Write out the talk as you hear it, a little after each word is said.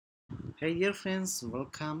Hey dear friends,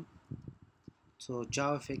 welcome to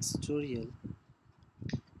JavaFX tutorial.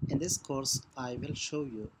 In this course I will show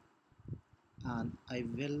you and I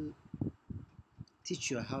will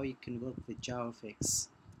teach you how you can work with JavaFX.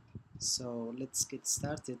 So let's get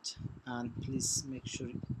started, and please make sure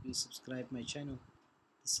you subscribe my channel.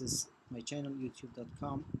 This is my channel,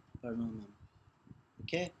 youtube.com.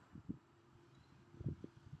 Okay,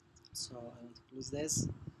 so I want to close this.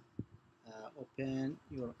 Open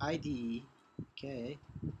your IDE. Okay,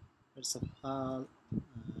 first of all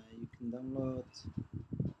you can download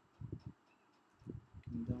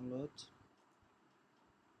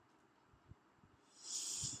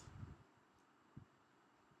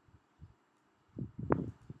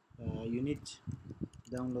you need to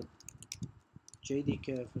download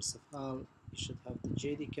JDK. First of all, you should have the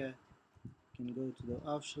JDK. You can go to the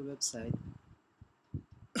official website.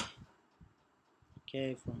 Okay,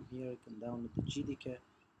 from here you can download the JDK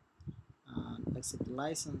and accept the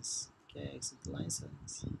license. Okay, accept the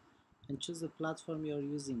license and choose the platform you are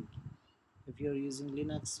using. If you are using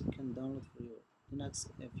Linux, you can download for your Linux.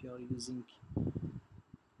 If you are using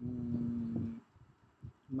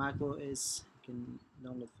Mac OS, you can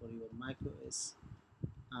download for your Mac OS.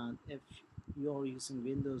 And if you are using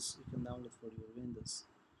Windows, you can download for your Windows.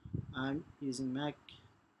 I'm using Mac.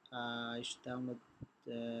 I should download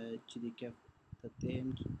the gdk.dmg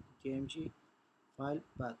file,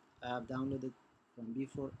 but I have downloaded from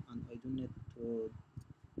before and I don't need to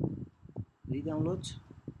re-download.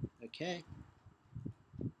 Okay,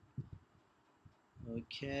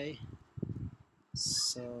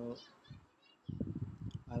 so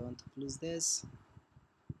I want to close this,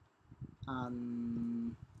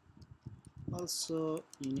 and also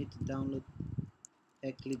you need to download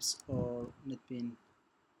Eclipse or NetBeans,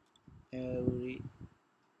 every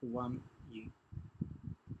one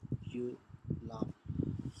you love.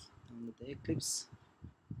 Download the Eclipse.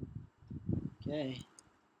 Okay,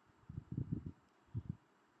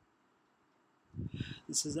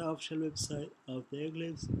 this is the official website of the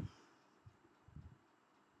Eclipse. You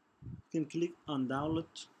can click on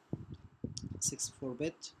download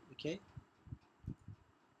 64-bit. Okay,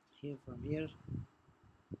 from here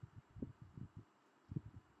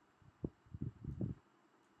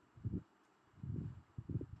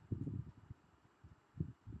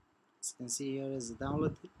as you can see, here is the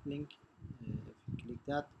download link. If you click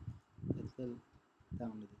that, it will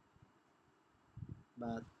download it,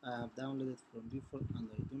 but I have downloaded from before and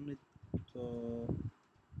I don't need to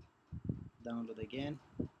download again.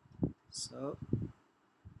 So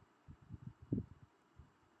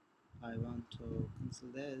I want to cancel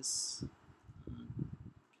this and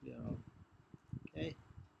clear all. Okay,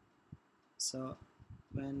 so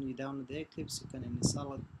when you download the Eclipse, you can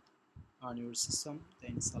install it on your system. The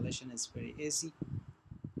installation is very easy.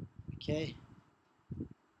 Okay,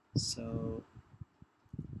 so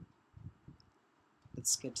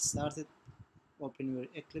let's get started. Open your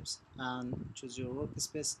Eclipse and choose your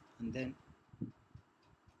workspace, and then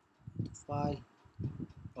file,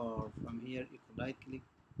 or from here you can right click,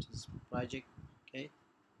 choose project. Okay,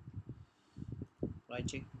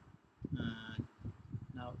 project, and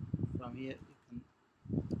now from here you can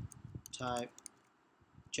type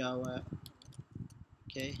Java.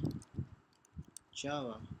 Okay,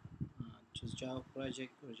 Java, choose Java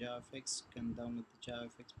project or JavaFX. You can download the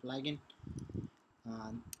JavaFX plugin,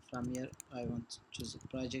 and from here I want to choose a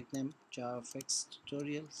project name, JavaFX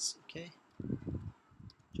Tutorials. Okay,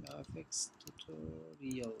 JavaFX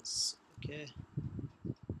Tutorials. Okay,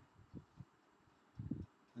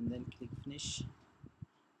 and then click finish,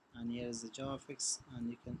 and here is the JavaFX, and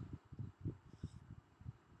you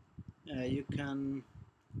can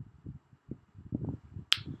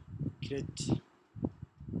create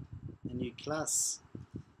a new class.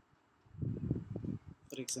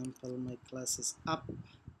 For example, my class is app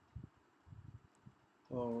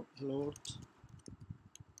or hello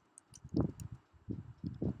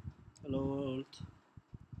world.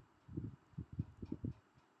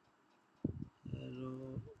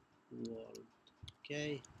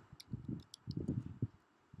 Okay,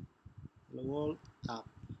 hello world app,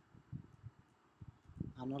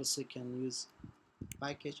 and also you can use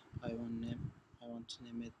package. I want to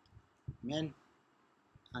name it main,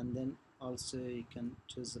 and then also you can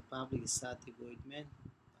choose the public static void main,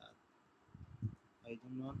 but I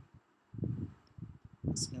don't want.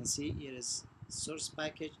 As you can see, here is source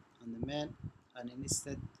package and the main, and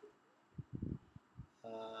instead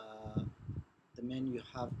the main you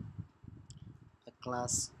have a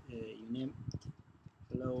class you name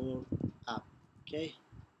hello world app. Okay,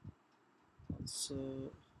 so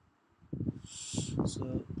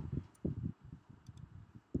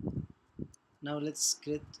Now let's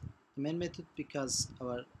create the main method, because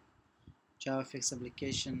our JavaFX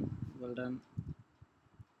application will run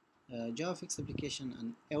JavaFX application,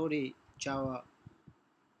 and every Java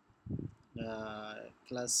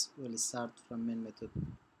class will start from main method.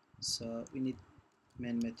 So we need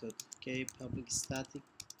main method. Okay, public static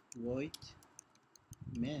void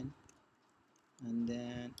main, and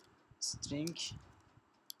then string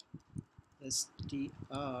str.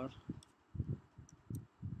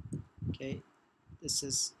 Okay, this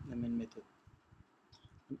is the main method.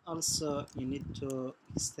 And also you need to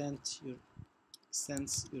extend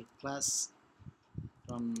your class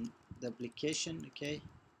from the application. Okay,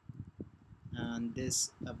 and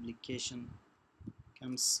this application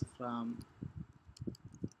comes from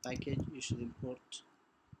package. You should import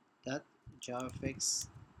that javafx.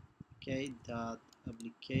 Okay, dot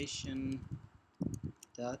application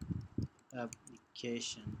dot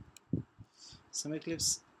application. Some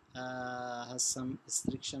Eclipse has some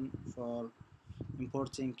restriction for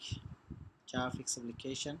importing JavaFX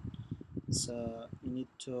application, so you need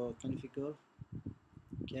to configure.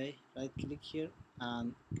 Okay, right click here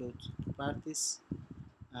and go to properties,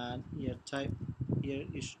 and here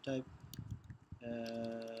you should type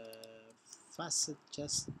facet,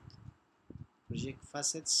 just project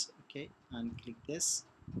facets. Okay, and click this,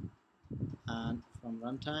 and from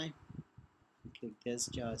runtime click this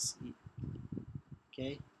just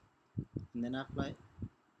okay, and then apply,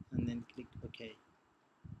 and then click OK.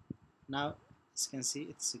 Now as you can see,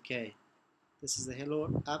 it's okay. This is the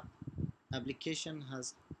hello app. Application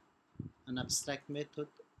has an abstract method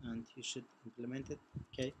and you should implement it.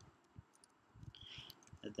 Okay,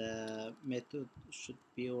 the method should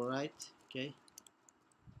be alright. Okay,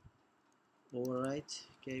 alright.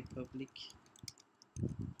 Okay, public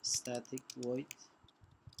static void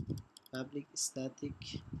public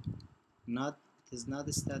static, not, it is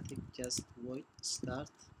not static, just void start,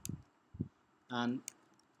 and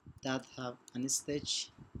that have an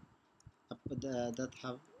stage that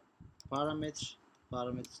have parameter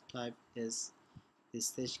type is the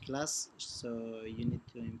stage class, so you need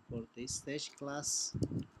to import the stage class.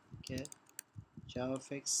 Okay,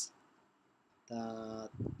 javafx that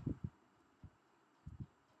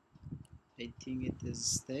I think it is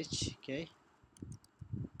stage. Okay,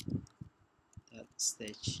 that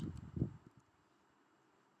stage.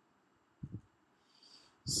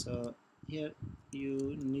 So here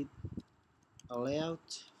you need a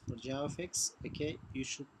layout for javafx. Okay, you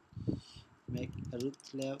should make a root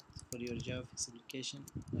layout for your javafx application.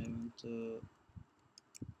 I want to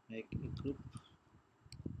make a group.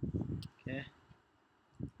 Okay,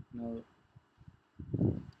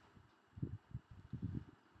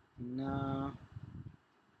 now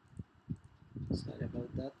sorry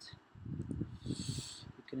about that.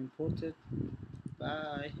 You can import it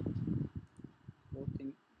by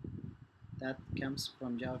importing that comes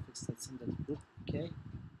from javafx that's in that group. Okay,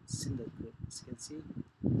 it's in that group. As you can see,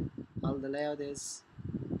 all the layout is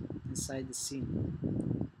inside the scene.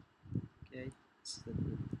 Okay, this is the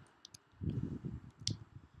group.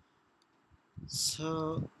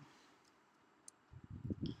 So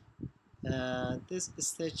this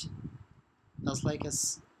stage is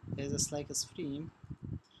like a frame,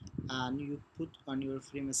 and you put on your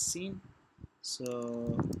frame a scene.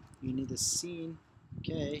 So you need a scene.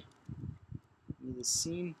 Okay, you need a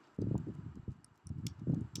scene,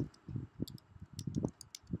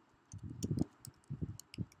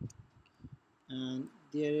 and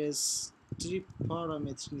there is 3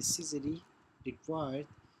 parameters necessary required.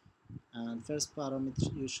 And first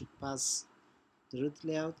parameter, you should pass the root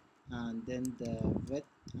layout, and then the width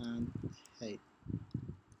and height.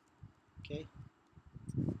 Okay,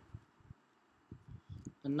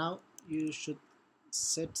 and now you should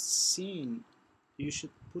set scene. You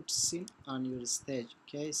should put scene on your stage.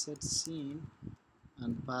 Okay, set scene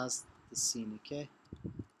and pass the scene. Okay,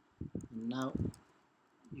 and now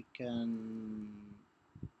you can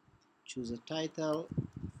choose a title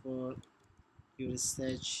for your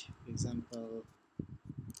stage. For example,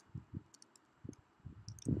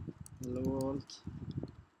 hello world.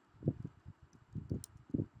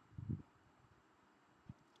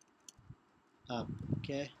 Up.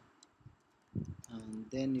 Okay, and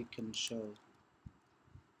then you can show.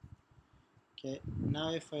 Okay,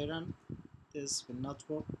 now if I run, this will not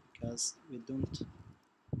work because we don't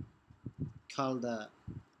call the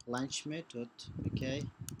launch method. Okay,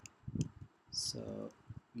 so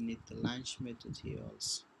we need the launch method here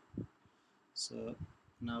also. So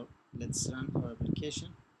now let's run our application.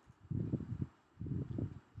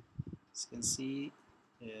 As you can see,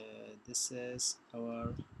 this is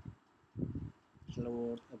our hello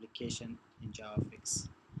world application in JavaFX.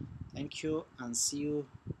 Thank Thank you and see you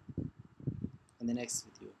in the next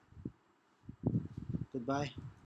video. Goodbye.